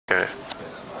Okay.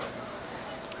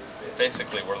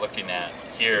 Basically, we're looking at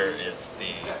here is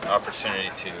the opportunity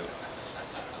to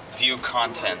view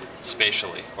content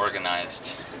spatially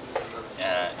organized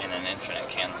in an infinite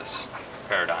canvas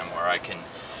paradigm where I can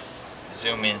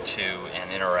zoom into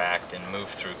and interact and move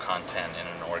through content in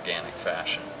an organic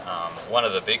fashion. One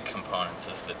of the big components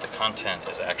is that the content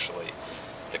is actually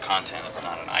the content. It's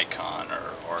not an icon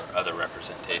or other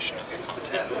representation of the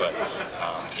content, but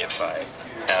if I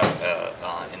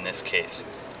have, in this case,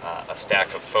 a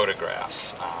stack of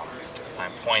photographs,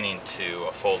 I'm pointing to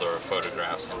a folder of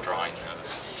photographs and drawing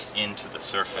those into the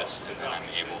surface, and then I'm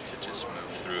able to just move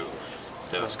through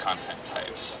those content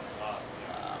types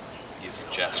using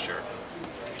gesture.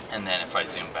 And then if I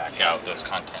zoom back out, those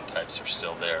content types are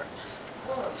still there,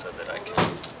 so that I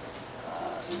can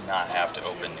not have to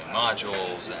open new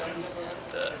modules and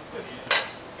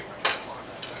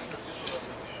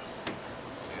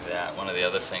do that. One of the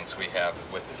other things we have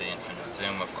with the infinite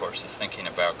zoom, of course, is thinking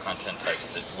about content types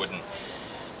that wouldn't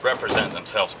represent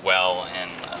themselves well in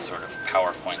a sort of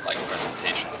PowerPoint like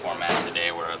presentation format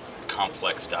today, where a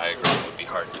complex diagram would be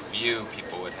hard to view.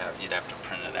 You'd have to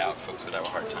print it out. Folks would have a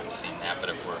hard time seeing that.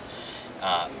 But if we're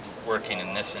working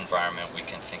in this environment, we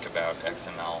can think about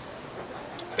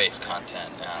XML-based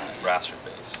content,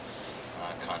 raster-based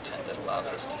content that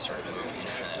allows us to sort of move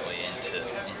infinitely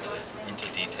into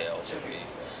details and be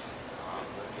able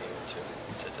to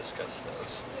discuss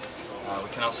those. We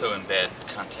can also embed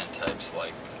content types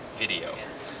like video,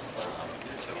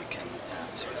 so we can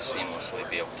sort of seamlessly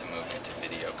be able to move into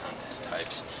video content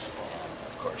types, and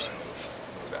of course move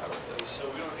out of those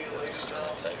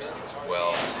content types as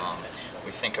well.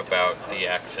 We think about the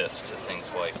access to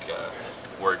things like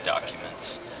Word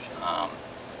documents,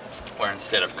 where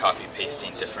instead of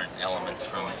copy-pasting different elements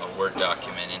from a Word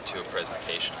document into a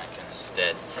presentation, I can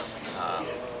instead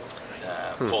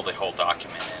pull the whole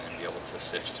document in and be able to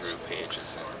sift through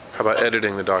pages. And how about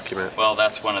editing the document? Well,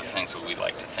 that's one of the things that we'd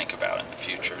like to think about in the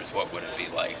future, is what would it be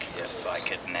like if I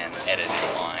could then edit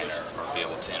a line or be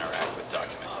able to interact with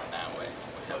documents in that way.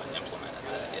 We haven't implemented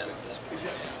that yet at this point.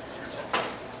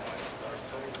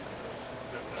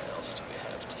 What else do we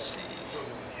have to see?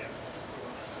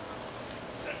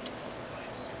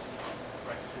 I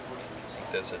think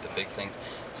those are the big things.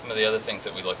 Some of the other things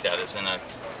that we looked at is in a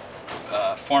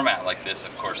format like this,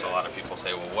 of course, a lot of people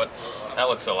say, well, that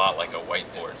looks a lot like a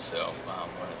whiteboard. So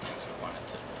one of the things we wanted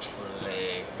to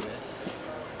play with,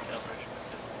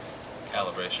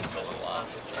 calibration's a little off.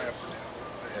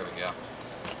 There we go.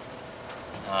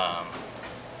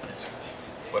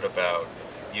 What about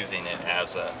using it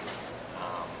as a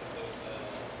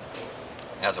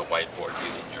whiteboard,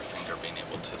 using your finger, being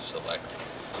able to select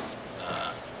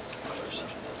colors?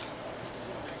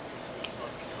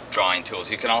 Drawing tools.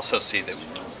 You can also see that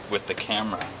with the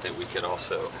camera that we could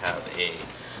also have a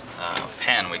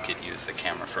pen. We could use the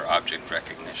camera for object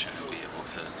recognition and be able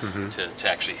to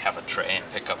actually have a tray and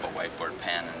pick up a whiteboard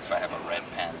pen, and if I have a red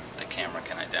pen, the camera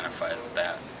can identify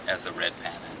as a red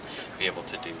pen and be able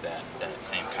to do that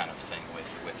same kind of thing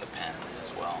with a pen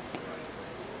as well.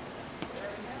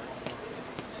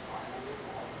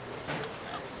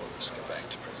 Now we'll just go back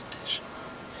to presentation.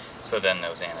 So then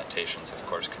those annotations, of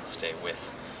course, can stay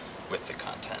with the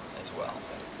content as well.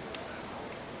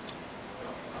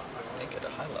 I think at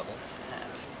a high level,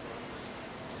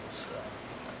 that's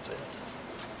it.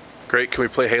 Great. Can we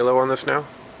play Halo on this now? Of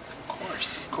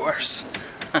course.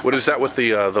 What is that with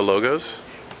the logos?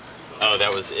 Oh,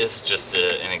 it's just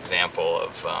an example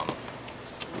of.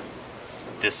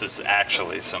 This is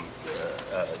actually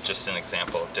just an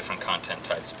example of different content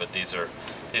types, but these are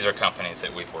companies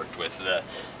that we've worked with.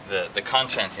 The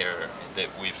content here that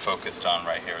we've focused on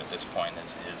right here at this point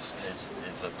is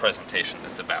a presentation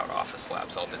that's about Office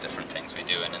Labs, all the different things we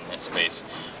do, and in this space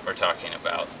we're talking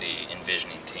about the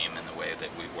envisioning team and the way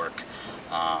that we work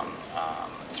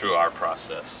through our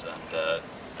process, and the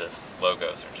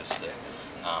logos are just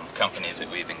companies that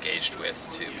we've engaged with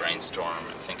to brainstorm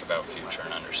and think about future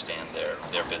and understand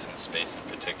their business space in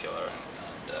particular, and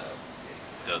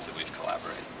those that we've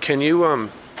collaborated with. Can you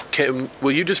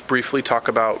will you just briefly talk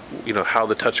about how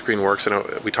the touchscreen works? I know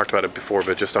we talked about it before,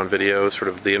 but just on video, sort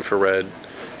of the infrared,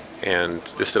 and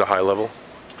just at a high level.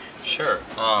 Sure.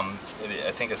 I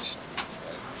think it's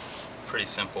pretty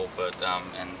simple, but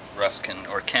and Russ can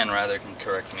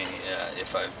correct me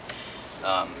if I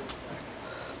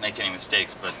make any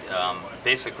mistakes. But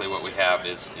basically, what we have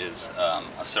is a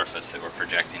surface that we're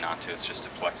projecting onto. It's just a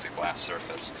plexiglass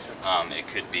surface. It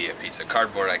could be a piece of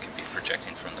cardboard. I could be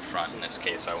projecting from the front. In this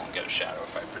case, I won't get a shadow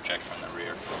if I project from the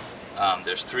rear.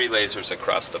 There's 3 lasers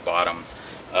across the bottom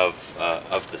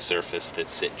of the surface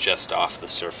that sit just off the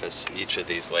surface. Each of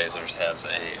these lasers has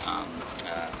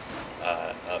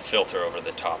a filter over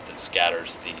the top that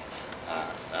scatters the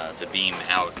beam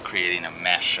out, creating a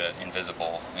mesh,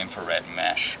 invisible infrared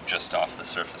mesh, just off the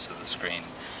surface of the screen.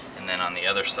 And then on the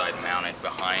other side, mounted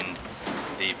behind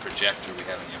the projector, we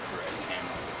have an infrared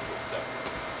camera. So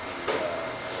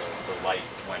the light,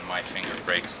 when my finger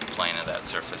breaks the plane of that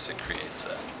surface, it creates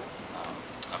a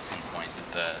pinpoint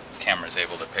that the camera is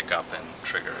able to pick up and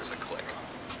trigger as a click.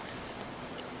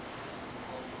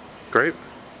 Great.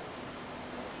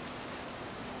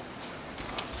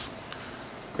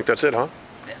 I think that's it, huh?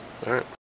 Yeah. All right.